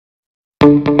Hi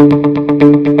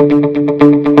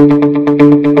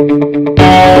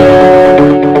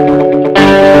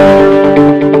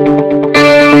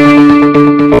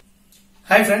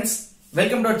friends,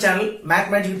 welcome to our channel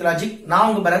Mathematics with Logic. நான்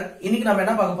உங்க பரத். இன்னைக்கு நாம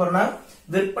என்ன பார்க்க போறோம்னா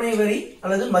விற்பனை வரி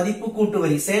அல்லது மதிப்பு கூட்டு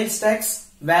வரி, sales tax,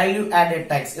 value added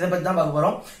tax இத பத்தி தான் பார்க்க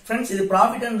போறோம். फ्रेंड्स இது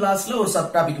ப்ராஃபிட் அண்ட் லாஸ்ல ஒரு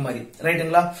சப் டாபிக் மாதிரி,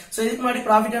 ரைட்டுங்களா? சோ இதுக்கு முன்னாடி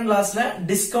ப்ராஃபிட் அண்ட் லாஸ்ல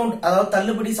டிஸ்கவுண்ட் அதாவது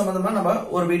தள்ளுபடி சம்பந்தமா நம்ம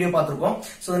ஒரு வீடியோ பார்த்திருக்கோம்.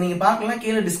 சோ நீங்க பார்க்கலாம்,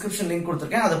 கீழ டிஸ்கிரிப்ஷன் லிங்க்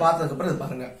கொடுத்திருக்கேன், அதை பார்த்ததுக்கு அப்புறம் இது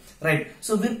பாருங்க. ரைட்.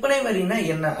 சோ விற்பனை வரினா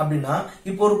என்ன அப்படின்னா,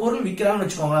 இப்போ ஒரு பொருள் விக்கிறாங்கன்னு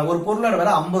வெச்சுக்கோங்க, ஒரு பொருளோட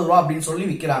விலை 50 ரூபாய் அப்படின்னு சொல்லி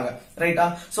விக்கிறாங்க, ரைட்டா?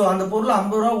 சோ அந்த பொருள்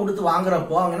 50 ரூபாய் கொடுத்து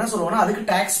வாங்குறப்போ அவங்க என்ன சொல்லுவாங்கன்னா அதுக்கு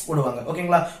டாக்ஸ் போடுவாங்க,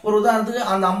 ஓகேங்களா? ஒரு உதாரணத்துக்கு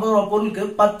அந்த 50 ரூபாய் பொருளுக்கு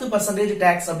 10%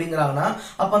 டாக்ஸ் அப்படிங்கறாங்கன்னா,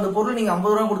 அப்ப அந்த பொருள் நீங்க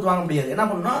 50 ரூபாய் கொடுத்து வாங்க முடியாது. என்ன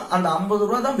பண்ணனும்னா அந்த 50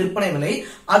 ரூபாய் தான் விற்பனை விலை,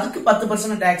 அதுக்கு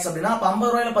 10% டாக்ஸ் அப்படின்னா அப்ப 50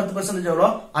 ரூபாயில 10%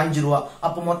 எவ்வளவு? 5 ரூபாய்.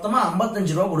 அப்ப மொத்தமா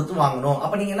 55 ரூபாய் கொடுத்து வாங்கணும்.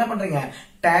 அப்ப நீங்க என்ன பண்றீங்க?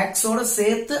 டாக்ஸோட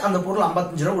சேர்த்து அந்த பொருள்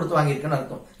 55 ரூபாய் கொடுத்து வாங்கியிருக்குன்னு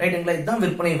அர்த்தம், ரைட்டுங்களா? இதுதான்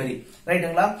விற்பனை வரி,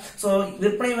 ரைட்டுங்களா? சோ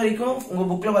விற்பனை வரிக்கும் உங்க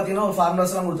புக்ல பாத்தீங்கன்னா ஒரு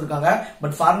ஃபார்முலாஸ் எல்லாம் கொடுத்திருக்காங்க.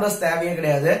 பட் ஃபார்முலாஸ் தேவையே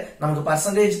கிடையாது. நமக்கு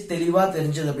பர்சன்டேஜ் தெளிவா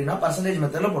தெரிஞ்சது அப்படின்னா பர்சன்டேஜ்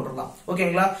மெத்தட்ல போட்டுடலாம்,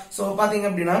 ஓகேங்களா? சோ பாத்தீங்க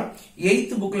அப்படின்னா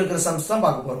 8th புக்ல இருக்கிற சம்ஸ் தான்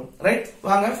பார்க்க போறோம், ரைட்?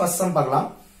 வாங்க ஃபர்ஸ்ட் சம் பார்க்கலாம்.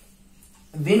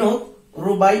 வினோத்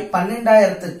ரூபாய்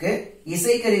 12,000க்கு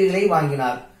இசைக்கருவிகளை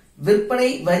வாங்கினார். விற்பனை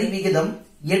வரி விகிதம்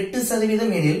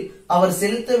 8% எனில் அவர்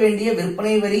செலுத்த வேண்டிய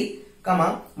விற்பனை வரி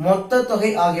மொத்த தொகை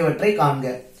ஆகியவற்றை காண்க.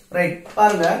 ரைட்.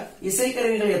 பாருங்க,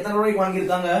 இசைக்கருவிகள் எத்தனை ரூபாய்க்கு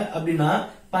வாங்கியிருக்காங்க அப்படின்னா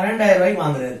 12,000 ரூபாய்க்கு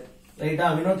வாங்குறாரு, ரைட்டா?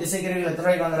 வினோத் இசைக்கருவிகள் எத்தனை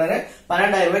ரூபாய்க்கு வாங்குறாரு?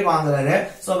 12,000 ரூபாய்க்கு வாங்குறாரு.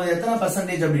 சோ அது எத்தனை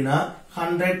பர்சன்டேஜ் அப்படின்னா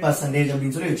 100%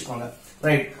 அப்படின்னு சொல்லி வச்சுக்கோங்க,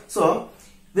 ரைட்? சோ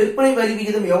விற்பனை வரி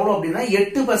விகிதம் எவ்வளவு அப்படின்னா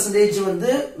 8% வந்து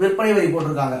விற்பனை வரி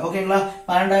போட்டிருக்காங்க, ஓகேங்களா?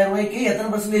 12,000 ரூபாய்க்கு எத்தனை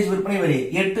பர்சன்டேஜ் விற்பனை வரி?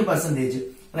 8%,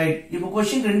 ரைட்? இப்போ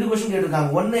क्वेश्चन ரெண்டு क्वेश्चन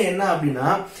கேட்டிருக்காங்க. ஒன்னு என்ன அப்படின்னா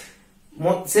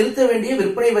செலுத்த வேண்டிய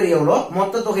விற்பனை வரி எவ்வளோ,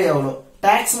 மொத்த தொகை எவ்வளோ,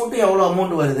 டாக்ஸ் மட்டும் எவ்வளவு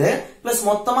அமௌண்ட் வருது, பிளஸ்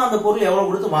மொத்தமா அந்த பொருள் எவ்வளவு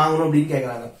கொடுத்து வாங்கணும் அப்படின்னு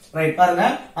கேக்குறாங்க, ரைட்? பாருங்க,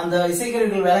 அந்த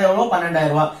இசைக்கருவிகள் விலை எவ்வளவு? 12,000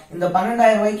 ரூபாய். இந்த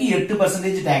 12,000 ரூபாய்க்கு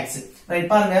 8% டாக்ஸ்,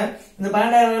 ரைட்? பாருங்க, இந்த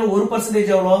 12,000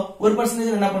 1% எவ்வளவு?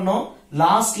 1% என்ன பண்ணும்?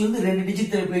 லாஸ்ட்ல இருந்து 2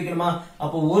 டிஜிட் திருப்பி வைக்கணுமா?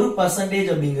 அப்போ 1%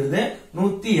 அப்படிங்கிறது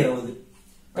 120,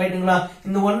 ரைட்டுங்களா?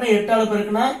 இந்த 1 8ஆல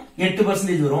பெருக்குனா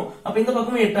 8% வரும். அப்ப இந்த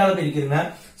பக்கமும் 8ஆல பெருக்கிறீங்க.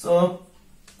 சோ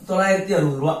 960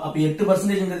 ரூபாய். அப்ப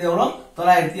 8%ங்கிறது எவ்வளவு?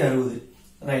 960,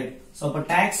 ரைட்? சோ அப்ப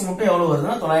டாக்ஸ் மட்டும் எவ்வளவு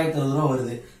வருதுன்னா 960 ரூபாய்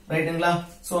வருது, ரைட்டுங்களா?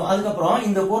 சோ அதுக்கப்புறம்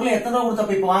இந்த பொருளை எத்தனை ரூபாய்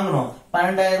கொடுத்து இப்ப வாங்கணும்?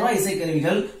 12,000 ரூபாய்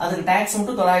இசைக்கருவிகள், அதுக்கு டாக்ஸ்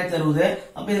மட்டும் 960.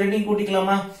 அப்ப இது ரெண்டையும்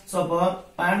கூட்டிக்கலாமா? சோ அப்போ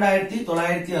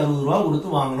 12,960 ரூபாய் கொடுத்து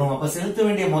வாங்கணும். அப்ப செலுத்த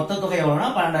வேண்டிய மொத்த தொகை எவ்வளவுனா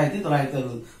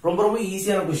 12,960. ரொம்ப ரொம்ப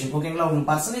ஈஸியான क्वेश्चन, ஓகேங்களா?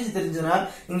 உங்களுக்கு பர்சன்டேஜ் தெரிஞ்சுனா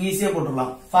இங்க ஈஸியா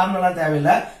போட்டுடலாம், ஃபார்முலா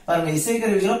தேவையில்லை. பாருங்க,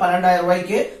 இசைக்கருவிகளை 12,000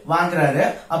 ரூபாய்க்கு வாங்குறாரு.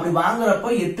 அப்படி வாங்குறப்ப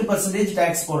 8%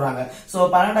 டாக்ஸ் போடுறாங்க. சோ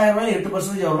 12,000 ரூபாய்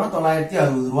 8% எவ்வளவுனா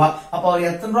 960 ரூபாய். அப்ப அவர்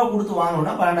எத்தனை ரூபாய் கொடுத்து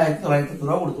வாங்கணும்னா 12,960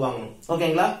 ரூபாய் கொடுத்து வாங்கணும்,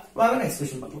 ஓகேங்களா? வாங்க நெக்ஸ்ட்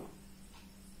क्वेश्चन பார்க்கலாம்.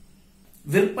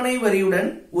 விற்பனை வரியுடன்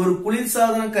ஒரு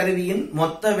குளிர்சாதன கருவியின்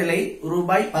மொத்த விலை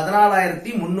ரூபாய்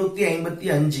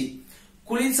 14,355.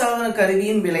 குளிர்சாதன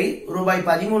கருவியின் விலை ரூபாய்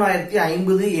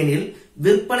 13,050 எனில்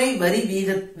விற்பனை வரி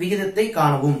விகிதத்தை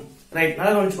காணவும். ரைட்,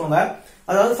 நல்லா கவனிச்சுக்கோங்க.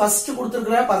 அதாவது ஃபர்ஸ்ட்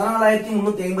கொடுத்திருக்கிற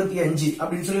 14,355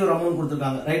 அப்படின்னு சொல்லி ஒரு அமௌண்ட்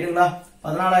கொடுத்திருக்காங்க, ரைட்டுங்களா?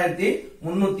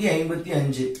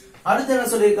 14,355. அடுத்து என்ன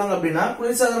சொல்லிருக்காங்க அப்படின்னா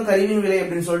குளிர்சாதன கருவியின் விலை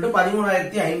அப்படின்னு சொல்லிட்டு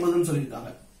 13,050 சொல்லிருக்காங்க,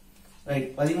 ரைட்?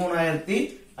 13,050,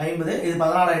 இது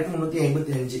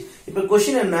 14,355. இப்ப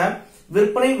क्वेश्चन என்ன?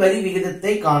 விற்பனை வரி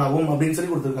விகிதத்தை காணவும் அப்படின்னு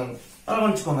சொல்லி கொடுத்திருக்காங்க. அதனால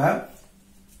கவனிச்சுக்கோங்க,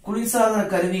 குளிர்சாதன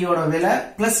கருவியோட விலை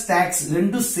பிளஸ் டாக்ஸ்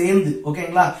ரெண்டும் சேர்ந்து,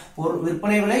 ஓகேங்களா? ஒரு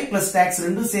விற்பனை விலை பிளஸ் டாக்ஸ்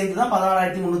ரெண்டும் சேர்ந்து தான்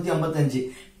 14,355.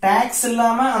 டாக்ஸ்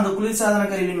இல்லாம அந்த குளிர்சாதன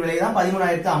கருவியின் விலை தான்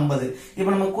 13,050. இப்ப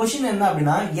நம்ம क्वेश्चन என்ன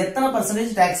அப்படின்னா எத்தனை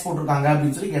பர்சன்டேஜ் டாக்ஸ் போட்டிருக்காங்க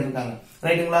அப்படின்னு சொல்லி கேட்டிருக்காங்க,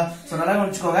 ரைட்டுங்களா? சோ நல்லா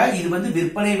கவனிச்சுக்கோங்க, இது வந்து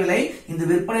விற்பனை விலை, இந்த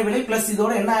விற்பனை விலை பிளஸ்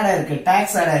இதோட என்ன ஆட் ஆயிருக்கு?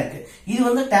 டாக்ஸ் ஆட் ஆயிருக்கு. இது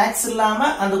வந்து டாக்ஸ் இல்லாம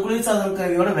அந்த குளிர்சாதன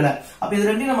கருவியோட விலை. அப்ப இது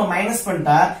ரெண்டையும் நம்ம மைனஸ்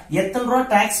பண்ணிட்டா எத்தனை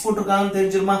ரூபாய் டாக்ஸ் போட்டிருக்காங்கன்னு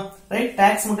தெரிஞ்சிருமா? ரைட்,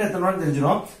 டாக்ஸ் மட்டும் எத்தனை ரூபாய்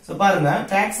தெரிஞ்சிரும். சோ பாருங்க,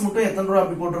 டாக்ஸ் மட்டும் எத்தனை ரூபாய்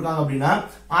அப்படி போட்டிருக்காங்க அப்படின்னா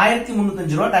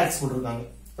 1,305 ரூபாய் டாக்ஸ் போட்டிருக்காங்க,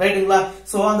 ரைட்டுங்களா?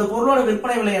 சோ அந்த பொருளோட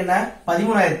விற்பனை விலை என்ன?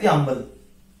 13,050.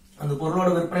 அந்த பொருளோட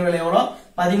விற்பனை விலை எவ்வளவு?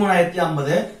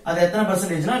 13,050. அது எத்தனை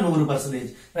பர்சன்டேஜ்னா 100%,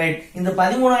 ரைட்? இந்த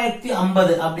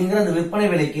 13,050 அப்படிங்கிற அந்த விற்பனை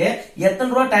விலைக்கு எத்தனை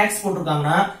ரூபாய் டாக்ஸ்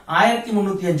போட்டிருக்காங்கன்னா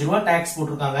 1,305 ரூபாய் டாக்ஸ்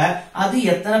போட்டிருக்காங்க. அது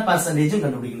எத்தனை பர்சன்டேஜ்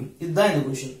கண்டுபிடிக்கணும், இதுதான் இந்த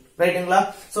क्वेश्चन, ரைட்டுங்களா?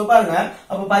 சோ பாருங்க,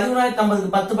 அப்ப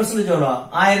 13,050க்கு 10% எவ்வளவு?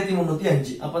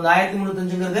 1,305. அப்ப அந்த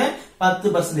 1,305ங்கிறது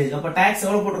 10%. அப்ப டாக்ஸ்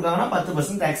எவ்வளவு போட்டிருக்காங்கன்னா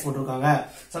 10% டாக்ஸ் போட்டிருக்காங்க.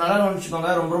 சோ நல்லா கவனிச்சுக்கோங்க,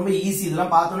 ரொம்ப ரொம்ப ஈஸி.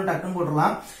 இதெல்லாம் பார்த்தோன்னு டக்குன்னு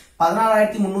போட்டுடலாம்.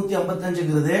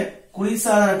 14,355ங்கிறது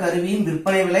குளிர்சாதன கருவியின்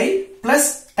விற்பனை விலை பிளஸ்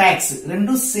டாக்ஸ்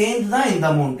ரெண்டும் சேர்ந்து தான் இந்த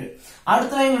அமௌண்ட்.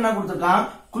 அடுத்த லைன் என்ன கொடுத்திருக்கான்?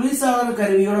 குளிர்சாதன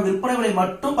கருவியோட விற்பனை விலை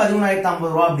மட்டும் 13,050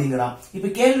 ரூபாய் அப்படிங்கிறான். இப்ப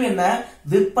கேள்வி என்ன,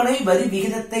 விற்பனை வரி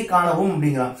விகிதத்தை காணவும்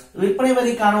அப்படிங்கிறான். விற்பனை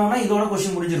வரி காணவும்னா இதோட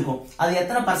கொஸ்டின் முடிஞ்சிருக்கும். அது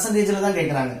எத்தனை பர்சன்டேஜ்ல தான்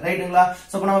கேக்குறாங்க, ரைட்டுங்களா?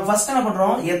 சோ இப்ப நம்ம ஃபர்ஸ்ட் என்ன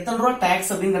பண்றோம், எத்தனை ரூபாய்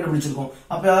டாக்ஸ் அப்படின்னு கண்டுபிடிச்சிருக்கோம்.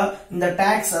 அப்ப இந்த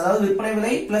டாக்ஸ், அதாவது விற்பனை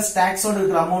விலை பிளஸ் டாக்ஸோட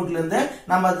இருக்கிற அமௌண்ட்ல இருந்து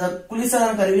நம்ம அந்த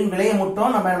குளிர்சாதன கருவியின் விலையை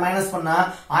மட்டும் நம்ம மைனஸ் பண்ணா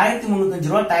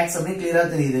 1305 ரூபாய் டாக்ஸ் அப்படின்னு கிளியரா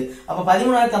தெரியுது. அப்ப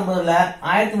 13,050ல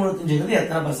 1305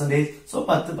 எத்தனை பர்சன்டேஜ்? சோ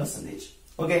 10%.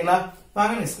 ஓகேங்களா?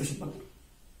 வாங்க நெக்ஸ்ட் क्वेश्चन பார்க்கலாம்.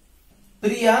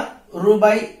 பிரியா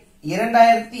ரூபாய்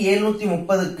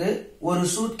 2730க்கு ஒரு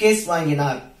சூட்கேஸ்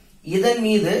வாங்கினார். இதன்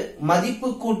மீது மதிப்பு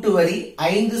கூட்டு வரி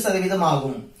 5%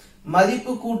 ஆகும்.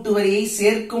 மதிப்பு கூட்டு வரியை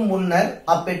சேர்க்கும் முன்னர்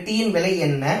அப்பெட்டியின் விலை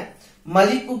என்ன?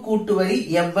 மதிப்பு கூட்டு வரி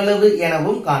எவ்வளவு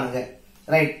எனவும் காணுங்க.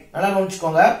 ரைட், நல்லா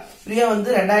கவனிச்சுக்கோங்க. பிரியா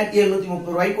வந்து 2730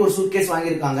 ரூபாய்க்கு ஒரு சூட்கேஸ்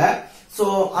வாங்கியிருக்காங்க. சோ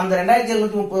அந்த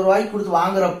 2730 ரூபாய்க்கு கொடுத்து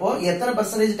வாங்குறப்போ எத்தனை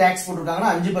பர்சன்டேஜ் டாக்ஸ்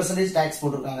போட்டிருக்காங்கன்னா 5% டாக்ஸ்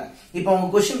போட்டிருக்காங்க. இப்போ உங்க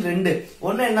கொஸ்டின் 2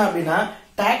 ஒன்னு என்ன அப்படின்னா,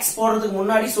 டாக்ஸ் போடுறதுக்கு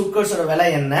முன்னாடி சூட்கேஸோட விலை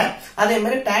என்ன, அதே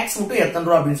மாதிரி டாக்ஸ் மட்டும் எத்தனை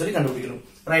ரூபா அப்படின்னு சொல்லி கண்டுபிடிக்கணும்.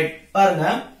 ரைட், பாருங்க.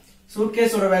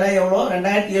 சூட்கேஸோட விலை எவ்வளோ?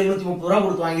 2730 ரூபாய்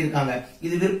கொடுத்து வாங்கியிருக்காங்க.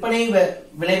 இது விற்பனை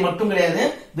விலை மட்டும் கிடையாது,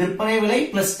 விற்பனை விலை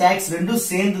பிளஸ் டாக்ஸ் ரெண்டும்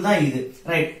சேர்ந்து தான் இது.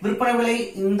 ரைட், விற்பனை விலை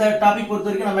இந்த டாபிக் பொறுத்த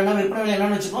வரைக்கும் நம்ம என்ன விற்பனை விலை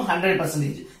என்னன்னு வச்சுக்கோம்,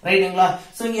 100%. ரைட்டுங்களா?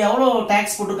 சோ இங்க எவ்வளவு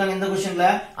டாக்ஸ் போட்டிருக்காங்க இந்த क्वेश्चनல?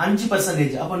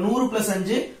 5%. அப்ப 100 பிளஸ்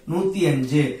 5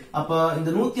 105. அப்ப இந்த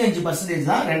 105%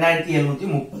 தான்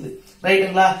 2730.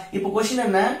 ரைட்டுங்களா? இப்ப क्वेश्चन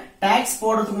என்ன, டாக்ஸ்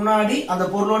போடுறதுக்கு முன்னாடி அந்த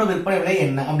பொருளோட விற்பனை விலை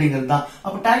என்ன அப்படிங்கிறது தான்.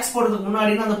 அப்ப டாக்ஸ் போடுறதுக்கு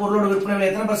முன்னாடி அந்த பொருளோட விற்பனை விலை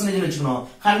எத்தனை பர்சன்டேஜ் வச்சுக்கணும்?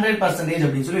 100%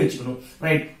 அப்படின்னு சொல்லி வச்சுக்கணும்.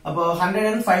 ரைட், அப்போ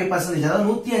 105%, அதாவது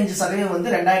 105% வந்து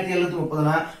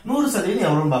 2730னா 100%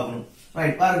 எவ்வளவுன்னு பார்க்கணும்.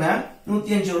 ரைட், பாருங்க.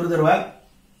 105 ஒரு தடவை,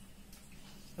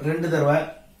 2 தடவை,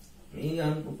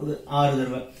 30 6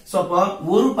 தடவை. சோ அப்போ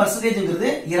 1%ங்கிறது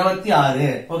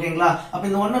 26. ஓகேங்களா? அப்ப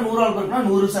இந்த 1 100 ஆல் பெருக்கினா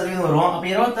 100% வரும். அப்ப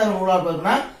 26 100 ஆல்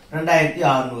பெருக்கினா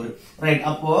 2600. ரைட்,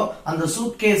 அப்போ அந்த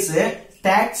சூட்கேஸ்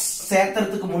டாக்ஸ்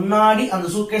சேர்த்தறதுக்கு முன்னாடி அந்த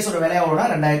சூட்கேஸோட விலை எவ்வளவுனா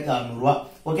 2600 ரூபாய்.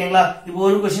 ஓகேங்களா? இப்போ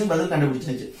ஒரு क्वेश्चन பதில்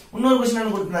கண்டுபிடிச்சாச்சு. இன்னொரு क्वेश्चन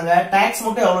என்ன கொடுத்திருந்தாங்க, டாக்ஸ்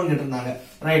மட்டும் எவ்வளவுன்னு கேட்டிருந்தாங்க.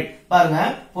 ரைட், பாருங்க.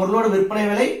 பொருளோட விற்பனை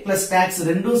விலை பிளஸ் டாக்ஸ்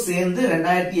ரெண்டும் சேர்ந்து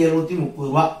 2730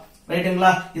 ரூபாய்.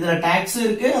 ரைட்டுங்களா? இதுல டாக்ஸ்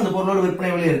இருக்கு, அந்த பொருளோட விற்பனை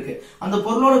விலை இருக்கு. அந்த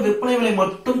பொருளோட விற்பனை விலை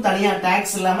மட்டும் தனியா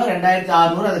டாக்ஸ் இல்லாம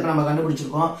 2600 அதுக்கு நம்ம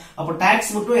கண்டுபிடிச்சிருக்கோம். அப்போ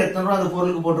டாக்ஸ் மட்டும் எத்தனை ரூபாய் அந்த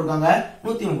பொருளுக்கு போட்டிருக்காங்க?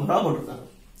 130 ரூபாய் போட்டிருக்காங்க.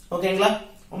 ஓகேங்களா?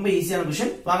 ரொம்ப ஈஸியான क्वेश्चन.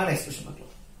 வாங்க நெக்ஸ்ட் क्वेश्चन பார்க்கலாம்.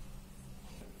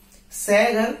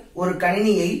 சேகர் ஒரு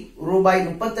கணினியை ரூபாய்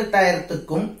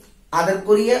 38,000க்கும்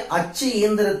அதற்குரிய அச்சு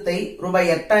இயந்திரத்தை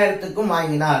ரூபாய் 8,000க்கும்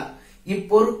வாங்கினார்.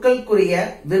 இப்பொருட்களுக்குரிய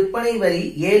விற்பனை வரி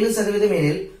 7%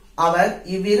 எனில் அவர்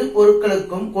இவ்விரு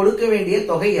பொருட்களுக்கும் கொடுக்க வேண்டிய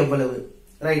தொகை எவ்வளவு?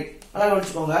 ரைட், நல்லா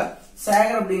கவனிச்சுக்கோங்க.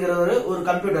 சேகர் அப்படிங்கிறவர் ஒரு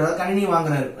கம்ப்யூட்டர் கணினி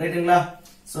வாங்குறாரு. ரைட்டுங்களா?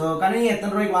 சோ கணினி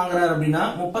எத்தனை ரூபாய்க்கு வாங்குறாரு அப்படின்னா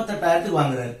 38,000க்கு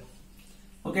வாங்குறாரு.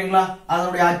 ஓகேங்களா?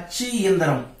 அதனுடைய அச்சு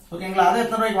இயந்திரம், ஓகேங்களா, அதை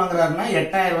எத்தனை ரூபாய்க்கு வாங்குறாருன்னா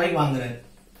 8,000 ரூபாய்க்கு வாங்குறாரு.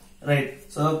 ரைட்,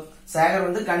 சோ சேகர்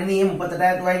வந்து கணினியை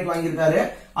 38,000 ரூபாய்க்கு வாங்கியிருக்காரு,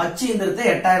 அச்சு இயந்திரத்தை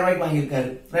 8,000 ரூபாய்க்கு வாங்கியிருக்காரு.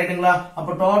 ரைட்டுங்களா? அப்ப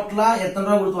டோட்டலா எத்தனை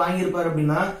ரூபாய் கொடுத்து வாங்கியிருப்பாரு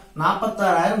அப்படின்னா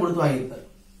 46,000 கொடுத்து வாங்கியிருப்பாரு.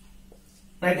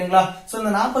 ரைட்டுங்களா? சோ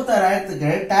இந்த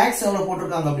 46,000க்கு டாக்ஸ் எவ்வளவு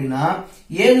போட்டிருக்காங்க அப்படின்னா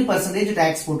 7%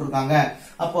 டாக்ஸ் போட்டிருக்காங்க.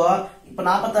 அப்போ இப்ப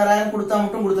 46,000 கொடுத்தா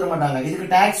மட்டும் கொடுத்துட மாட்டாங்க, இதுக்கு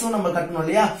டாக்ஸும் நம்ம கட்டணும்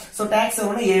இல்லையா? சோ டாக்ஸ்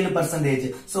எவ்வளவு? 7%.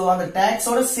 சோ அந்த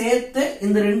டாக்ஸோட சேர்த்து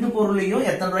இந்த ரெண்டு பொருளையும்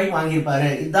எத்தனை ரூபாய்க்கு வாங்கியிருப்பாரு,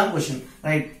 இதுதான் கொஸ்டின்.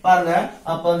 ரைட், பாருங்க.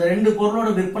 அப்ப அந்த ரெண்டு பொருளோட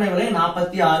விற்பனை விலை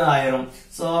 46,000.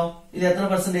 சோ இது எத்தனை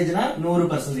பர்சன்டேஜ்னா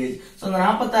 100%. சோ அந்த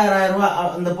 46,000 ரூபாய்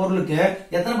அந்த பொருளுக்கு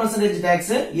எத்தனை பர்சன்டேஜ்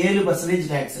டாக்ஸ்? 7%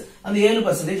 டாக்ஸ். அந்த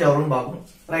 7% எவ்வளவுன்னு பார்க்கணும்.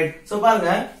 ரைட், சோ பாருங்க.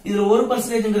 இதுல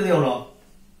 1%ங்கிறது எவ்வளவு?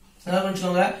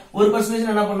 1%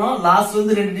 என்ன பண்ணும்? லாஸ்ட்ல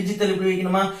இருந்து 2 டிஜிட் தள்ளி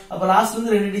வைக்கணுமா? அப்ப லாஸ்ட்ல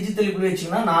இருந்து 2 டிஜிட் தள்ளி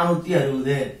வச்சீங்கன்னா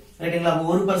 460. ரைட்டுங்களா? அப்ப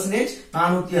 1%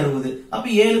 460. அப்ப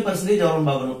 7% எவ்வளவு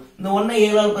பார்க்கணும். இந்த 1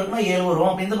 7 ஆல் பெருக்கினா 7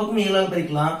 வரும். அப்ப இந்த பக்கம் 7 ஆல்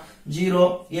பெருக்கலாம். 0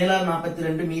 7 ஆல்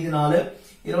 42 மீதி 4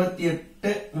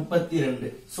 28 32.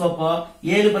 சோ அப்ப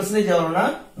 7% எவ்வளவுனா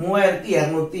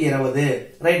 3220.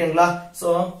 ரைட்டுங்களா? சோ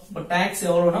இப்ப டாக்ஸ்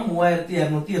எவ்வளவுனா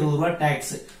 3220 ரூபாய்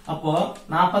டாக்ஸ். அப்போ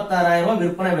 46,000 ரூபாய்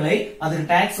விற்பனை விலை, அதுக்கு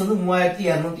டாக்ஸ் வந்து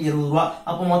 3220 ரூபாய்.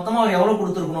 அப்ப மொத்தமா அவர் எவ்வளவு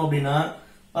கொடுத்திருக்கணும் அப்படின்னா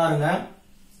பாருங்க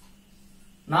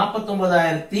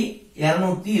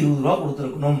 49,220 ரூபாய்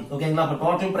கொடுத்திருக்கணும். ஓகேங்களா? அப்ப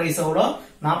டோட்டல் பிரைஸ் எவ்வளவு?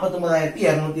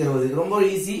 49,220. ரொம்ப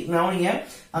ஈஸி. கவனிங்க.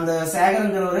 அந்த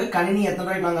சேகர்ங்கிறவரு கணினி எத்தனை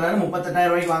ரூபாய்க்கு வாங்குறாரு? 38,000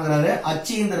 ரூபாய்க்கு வாங்குறாரு.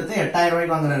 அச்சு இயந்திரத்தை 8,000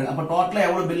 ரூபாய்க்கு வாங்குறாரு. அப்ப டோட்டலா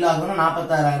எவ்வளவு பில் ஆகும்னா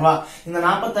 46,000 ரூபாய். இந்த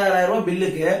 46,000 ரூபாய்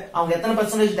பில்லுக்கு அவங்க எத்தனை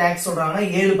பர்சன்டேஜ் டாக்ஸ் சொல்றாங்கன்னா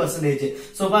 7%.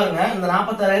 சோ பாருங்க, இந்த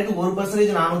 46,000க்கு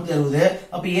 1% 460.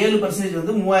 அப்ப 7%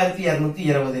 வந்து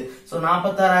 3220. So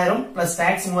 46,000 plus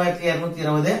tax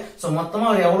 3220. சோ மொத்தமா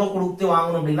அவர் எவ்வளவு கொடுத்து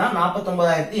வாங்கணும் அப்படின்னா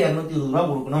 49,220 ரூபாய்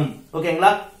கொடுக்கணும்.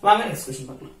 ஓகேங்களா? வாங்க நெக்ஸ்ட் क्वेश्चन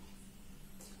பார்க்கலாம்.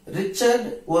 ரிச்சர்ட்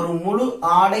ஒரு முழு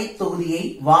ஆடை தொகுதியை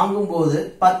வாங்கும் போது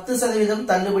 10%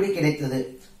 தள்ளுபடி கிடைத்தது.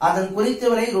 அதன் குறித்த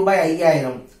விலை ரூபாய்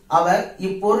 5000. அவர்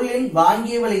இப்பொருளின்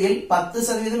வாங்கிய விலையில்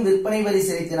 10% விற்பனை வரி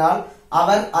செலுத்தினால்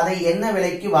அவர் அதை என்ன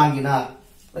விலைக்கு வாங்கினார்?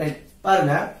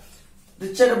 பாருங்க,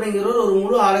 ரிச்சர்ட் அப்படிங்கிறவர் ஒரு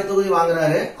முழு ஆடை தொகுதி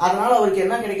வாங்குறாரு. அதனால அவருக்கு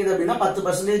என்ன கிடைக்குது அப்படின்னா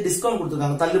 10% டிஸ்கவுண்ட்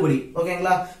கொடுத்துருக்காங்க, தள்ளுபடி.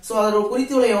 ஓகேங்களா? சோ அதோட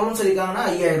குறித்த விலை எவ்வளவு சொல்லிருக்காங்கன்னா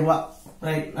 5000 ரூபாய்.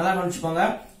 ரைட், நல்லா கவனிச்சுக்கோங்க.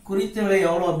 குறித்த விலை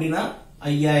எவ்வளவு அப்படின்னா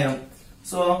 5000.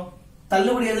 சோ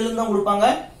தள்ளுபடி எதுல இருந்து தான் கொடுப்பாங்க?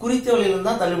 குறித்த விலையில இருந்து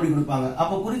தான் தள்ளுபடி கொடுப்பாங்க.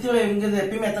 அப்ப குறித்த விலை எங்கிறது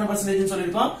எப்பயுமே எத்தனை பர்சன்டேஜ்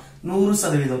சொல்லிருக்கோம்?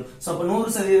 100%. சோ அப்ப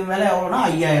 100% மேல எவ்வளவுனா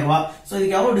 5000 ரூபாய். சோ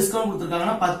இதுக்கு எவ்வளவு டிஸ்கவுண்ட்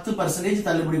கொடுத்திருக்காங்கன்னா 10%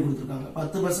 தள்ளுபடி கொடுத்திருக்காங்க.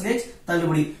 10%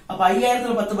 தள்ளுபடி. அப்ப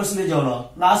 5000ல 10% எவ்வளவு?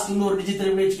 லாஸ்ட் இந்த ஒரு டிஜிட்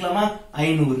திருப்பி வச்சுக்கலாமா?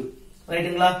 500.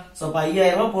 ரைட்டுங்களா? சோ அப்ப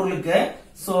 5000 ரூபாய் பொருளுக்கு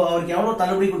சோ அவருக்கு எவ்வளவு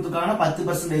தள்ளுபடி கொடுத்திருக்காங்கன்னா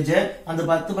 10%. அந்த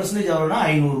 10% எவ்வளவுனா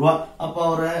 500 ரூபாய். அப்ப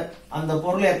அவரு அந்த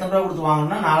பொருளை எத்தனை ரூபாய் கொடுத்து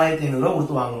வாங்கணும்னா 4500 ரூபாய்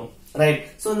கொடுத்து வாங்கணும். ரைட்.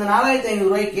 சோ இந்த 4500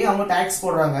 ரூபாய்க்கு அவங்க டாக்ஸ்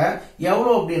போடுறாங்க.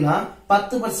 எவ்வளவு அப்படின்னா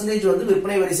 10% வந்து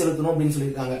விற்பனை வரி செலுத்தணும் அப்படின்னு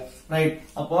சொல்லியிருக்காங்க. ரைட்.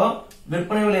 அப்போ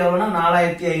விற்பனை விலை எவ்வளவுனா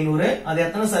 4500. அது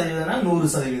எத்தனை சதவீதம்னா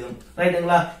 100%.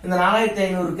 ரைட்டுங்களா? இந்த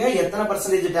 4500க்கு எத்தனை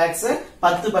பர்சன்டேஜ் டாக்ஸ்?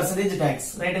 10% டாக்ஸ்.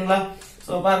 ரைட்டுங்களா?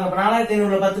 சோ பாருங்க,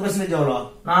 4500ல 10% எவ்வளவு?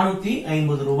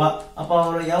 450 ரூபாய். அப்ப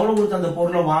அவர் எவ்வளவு கொடுத்து அந்த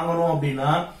பொருளை வாங்கணும்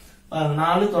அப்படின்னா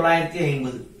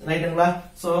 4950. ரைட்டுங்களா?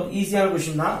 சோ ஈஸியான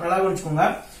கொஸ்டின் தான், நல்லா கவனிச்சுக்கோங்க.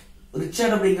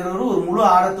 ரிச்சர்ட் அப்படிங்கிறவரு ஒரு முழு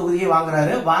ஆடை தொகுதியை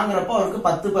வாங்குறாரு. வாங்குறப்ப அவருக்கு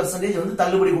 10% வந்து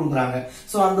தள்ளுபடி கொடுக்குறாங்க.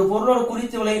 சோ அந்த பொருளோட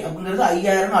குறித்த விலை அப்படிங்கிறது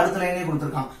 5000 அடுத்த லைன்லயே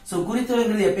கொடுத்திருக்கான். சோ குறித்த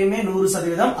விலைங்கிறது எப்பயுமே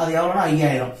 100%. அது எவ்வளவுனா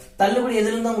 5000. தள்ளுபடி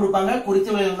எதுல இருந்து தான் கொடுப்பாங்க? குறித்த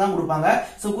விலையில தான் கொடுப்பாங்க.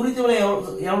 சோ குறித்த விலை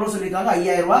எவ்வளவு சொல்லிருக்காங்க?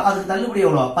 5000 ரூபாய். அதுக்கு தள்ளுபடி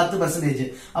எவ்வளவு? 10%.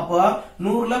 அப்போ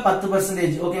 100ல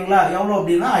 10%. ஓகேங்களா? எவ்வளவு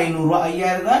அப்படின்னா 500 ரூபாய்.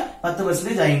 5000ல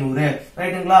 10% 500.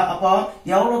 ரைட்டுங்களா? அப்போ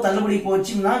எவ்வளவு தள்ளுபடி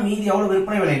போச்சுன்னா மீதி எவ்வளவு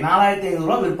விற்பனை விலை? 4500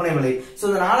 ரூபாய் விற்பனை விலை. சோ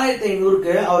இந்த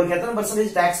 4500க்கு அவருக்கு எத்தனை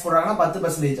பர்சன்டேஜ் டாக்ஸ் போடுறாங்கன்னா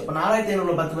 10%. அப்ப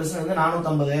 4500ல 10% வந்து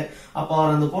 450. அப்ப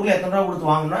அவர் அந்த பொருள் எத்தனை ரூபாய் கொடுத்து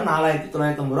வாங்கணும்னா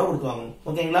 4950 ரூபாய் கொடுத்து வாங்கணும்.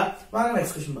 ஓகேங்களா? வாங்க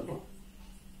நெக்ஸ்ட் क्वेश्चन பார்க்கலாம்.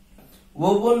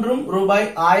 ஒவ்வொன்றும் ரூபாய்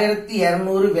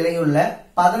 1200 விலையுள்ள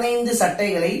 15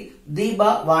 சட்டைகளை தீபா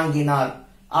வாங்கினார்.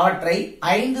 அவற்றை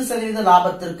 5%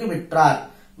 லாபத்திற்கு விற்றார்.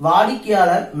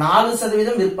 வாடிக்கையாளர்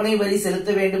 4% விற்பனை வரி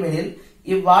செலுத்த வேண்டும் எனில்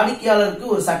இவ்வாடிக்கையாளருக்கு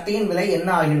ஒரு சட்டையின் விலை என்ன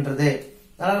ஆகின்றது?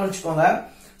 நல்லா கவனிச்சுக்கோங்க.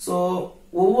 சோ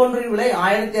ஒவ்வொன்றின் விலை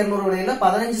 1200 விலையில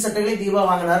 15 சட்டைகளை தீபா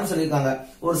வாங்கினார்னு சொல்லியிருக்காங்க.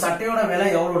 ஒரு சட்டையோட விலை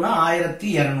எவ்வளவுனா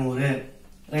 1200.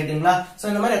 ரைட்டுங்களா? சோ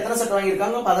இந்த மாதிரி எத்தனை சட்டை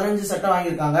வாங்கியிருக்காங்க? 15 சட்டை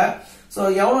வாங்கியிருக்காங்க. சோ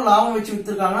எவ்வளவு லாபம் வச்சு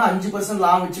வித்திருக்காங்கன்னா 5%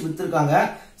 லாபம் வச்சு வித்திருக்காங்க.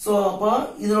 சோ அப்போ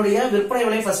இதனுடைய விற்பனை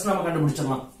விலை ஃபர்ஸ்ட் நம்ம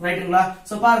கண்டுபிடிச்சிடலாம். ரைட்டுங்களா?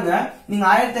 சோ பாருங்க, நீங்க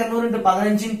 1200 ×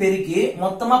 15 பெருக்கி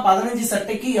மொத்தமா 15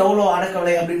 சட்டைக்கு எவ்வளவு அடக்க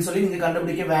விலை அப்படின்னு சொல்லி நீங்க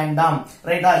கண்டுபிடிக்க வேண்டாம்.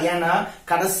 ரைட்டா? ஏன்னா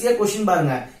கடைசியா கொஸ்டின்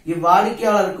பாருங்க,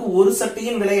 இவ்வாடிக்கையாளருக்கு ஒரு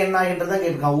சட்டையின் விலை என்ன என்றதான்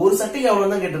கேட்டிருக்கான். ஒரு சட்டைக்கு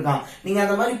எவ்வளவு தான் கேட்டிருக்கான். நீங்க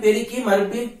அந்த மாதிரி பெருக்கி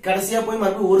மறுபடியும் கடைசியா போய்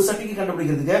மறுபடியும் ஒரு சட்டைக்கு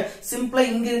கண்டுபிடிக்கிறதுக்கு சிம்பிளா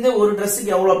இங்க இருந்தே ஒரு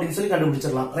டிரெஸ்ஸுக்கு எவ்வளவு அப்படின்னு சொல்லி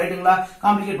கண்டுபிடிச்சிடலாம். ரைட்டுங்களா?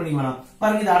 காம்ப்ளிகேட் பண்ணிக்க வேணாம்.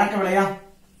 பாருங்க, இது அடக்க விலையா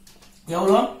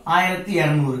எவ்வளவு?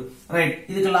 1200. ரைட்.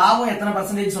 இதுக்கு லாபம் எத்தனை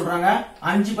பர்சன்டேஜ் சொல்றாங்க?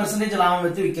 5% லாபம்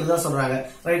வச்சு விக்கிறதா சொல்றாங்க.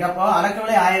 ரைட். அப்போ அடக்க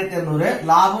விலை 1200,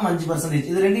 லாபம் 5%.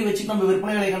 இது ரெண்டையும் வச்சு நம்ம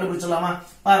விற்பனை விலை கண்டுபிடிச்சிடலாமா?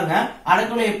 பாருங்க, அடக்க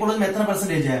விலை எப்பொழுதும் எத்தனை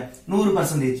பர்சன்டேஜ்?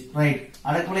 100%. ரைட்.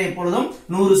 அடக்க விலை எப்பொழுதும்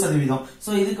 100%. சோ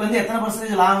இதுக்கு வந்து எத்தனை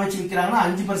பர்சன்டேஜ் லாபம் வச்சு விக்கிறாங்கன்னா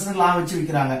 5% லாபம் வச்சு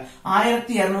விக்கிறாங்க.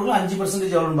 1200ல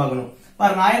 5% எவ்வளவுன்னு பாக்கணும்.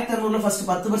 பாருங்க, 1200ல ஃபர்ஸ்ட்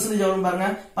 10% எவ்வளவு பாருங்க.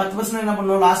 10% என்ன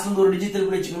பண்ணுவோம்? லாஸ்ட்ல இருந்து ஒரு டிஜிட்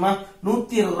திருப்பி வச்சுக்கணுமா?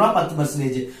 120 ரூபாய்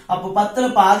 10%. அப்போ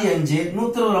 10ல பாதி 5,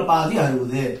 120ல பாதி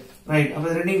 60. ரைட்.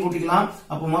 அப்ப ரெண்டையும் கூட்டிக்கலாம்.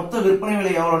 அப்ப மொத்த விற்பனை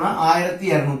விலை எவ்வளவுனா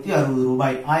 1260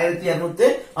 ரூபாய்.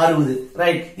 1260.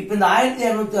 ரைட். இப்ப இந்த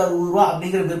 1260 ரூபாய்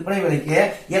அப்படிங்கிற விற்பனை விலைக்கு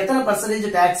எத்தனை பர்சன்டேஜ்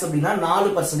டாக்ஸ் அப்படின்னா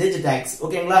 4% டாக்ஸ்.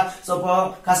 ஓகேங்களா? சோ அப்போ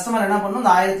கஸ்டமர் என்ன பண்ணணும்?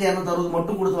 இந்த 1260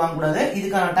 மட்டும் கொடுத்து வாங்க கூடாது,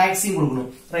 இதுக்கான டாக்ஸையும் கொடுக்கணும்.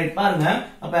 ரைட். பாருங்க,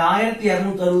 அப்ப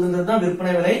 1260 தான்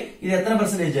விற்பனை விலை. இது எத்தனை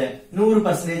பர்சன்டேஜ்?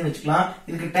 100% வச்சுக்கலாம்.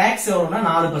 இதுக்கு டாக்ஸ் எவ்வளவுனா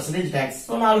 4% டாக்ஸ்.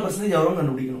 சோ 4% எவ்வளவு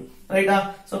கண்டுபிடிக்கணும். ரைட்டா?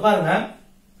 சோ பாருங்க,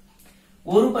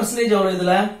 1% எவ்வளவு?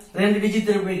 இதுல 2 டிஜிட்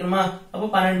திருப்பி வைக்கணுமா? அப்ப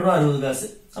 12 ரூபாய் 60 காசு.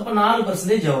 அப்ப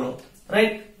 4% எவ்வளவு?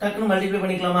 ரைட். டக்குனு மல்டிப்ளை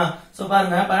பண்ணிக்கலாமா? சோ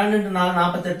பாருங்க, 12 × 4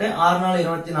 48, 6 4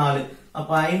 24.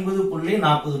 அப்ப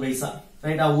 50.40 பைசா.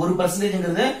 ரைட்டா?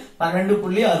 1%ங்கிறது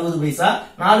 12.60 பைசா.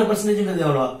 4%ங்கிறது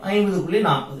எவ்வளவு?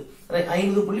 50.40.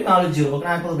 50.40,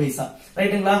 40 பைசா.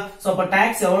 ரைட்டுங்களா? சோ அப்ப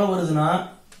டாக்ஸ் எவ்வளவு வருதுன்னா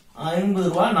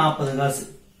 50 ரூபாய் 40 காசு.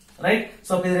 ரைட்.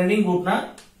 சோ அப்ப இது ரெண்டையும் கூட்டினா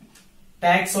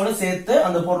டாக்ஸோட சேர்த்து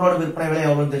அந்த பொருளோட விற்பனை விலை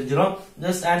எவ்வளவு தெரிஞ்சிடும்.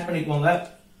 ஜஸ்ட் ஆட் பண்ணிக்கோங்க.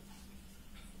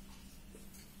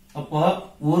 அப்போ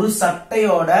ஒரு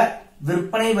சட்டையோட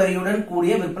விற்பனை வரியுடன்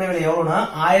கூடிய விற்பனை விலை எவ்வளவுனா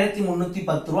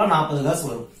 1310 ரூபாய் 40 காசு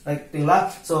வரும். ரைட்டுங்களா?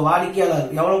 சோ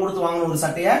வாடிக்கையாளர் எவ்வளவு கொடுத்து வாங்கணும் ஒரு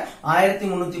சட்டையை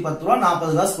 1310 ரூபாய்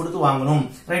 40 காசு கொடுத்து வாங்கணும்.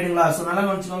 ரைட்டுங்களா? சோ நல்லா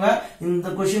கவனிச்சுக்கோங்க. இந்த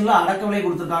கொஸ்டின்ல அடக்க விலை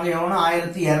கொடுத்திருக்காங்க எவ்வளவுனா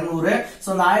 1200. சோ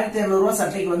அந்த 1200 ரூபாய்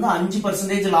சட்டைக்கு வந்து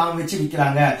 5% லாபம் வச்சு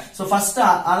விக்கிறாங்க. சோ ஃபர்ஸ்ட்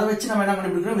அதை வச்சு நம்ம என்ன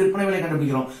கண்டுபிடிக்கிறோம்? விற்பனை விலை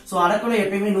கண்டுபிடிக்கிறோம். சோ அடக்க விலை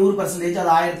எப்பயுமே 100%,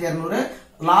 அது 1200,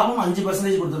 லாபம்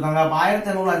 5% கொடுத்திருக்காங்க. அப்ப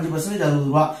 1200 5% 60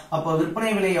 ரூபாய். அப்ப விற்பனை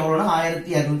விலை எவ்வளவுனா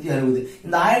 1260.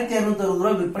 இந்த 1260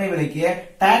 ரூபாய் விற்பனை விலைக்கு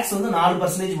டாக்ஸ் வந்து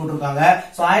 4% போட்டிருக்காங்க.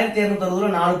 சோ 1260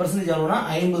 ரூபாய் 4% எவ்வளவுனா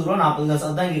 50 ரூபாய் 40 காசு.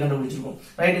 அதான் இங்க கண்டுபிடிச்சிருக்கோம்.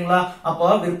 ரைட்டுங்களா? அப்போ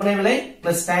விற்பனை விலை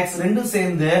பிளஸ் டாக்ஸ் ரெண்டும்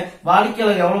சேர்ந்து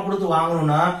வாடிக்கையாளர் எவ்வளவு கொடுத்து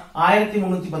வாங்கணும்னா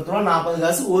 1310 ரூபாய் 40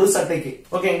 காசு ஒரு சட்டைக்கு.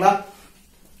 ஓகேங்களா?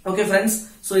 ஓகே ஃப்ரெண்ட்ஸ்,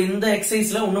 சோ இந்த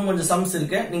எக்ஸசைஸ்ல இன்னும் கொஞ்சம் சம்ஸ்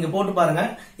இருக்கு, நீங்க போட்டு பாருங்க.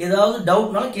 ஏதாவது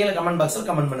டவுட்னாலும் கீழே கமெண்ட் பாக்ஸ்ல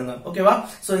கமெண்ட் பண்ணுங்க. ஓகேவா?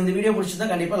 சோ இந்த வீடியோ பிடிச்சிருந்தா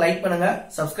கண்டிப்பா லைக் பண்ணுங்க,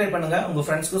 சப்ஸ்கிரைப் பண்ணுங்க, உங்க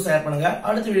ஃப்ரெண்ட்ஸ்க்கும் ஷேர் பண்ணுங்க.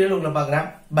 அடுத்த வீடியோல உங்களை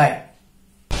பார்க்கறேன். பை.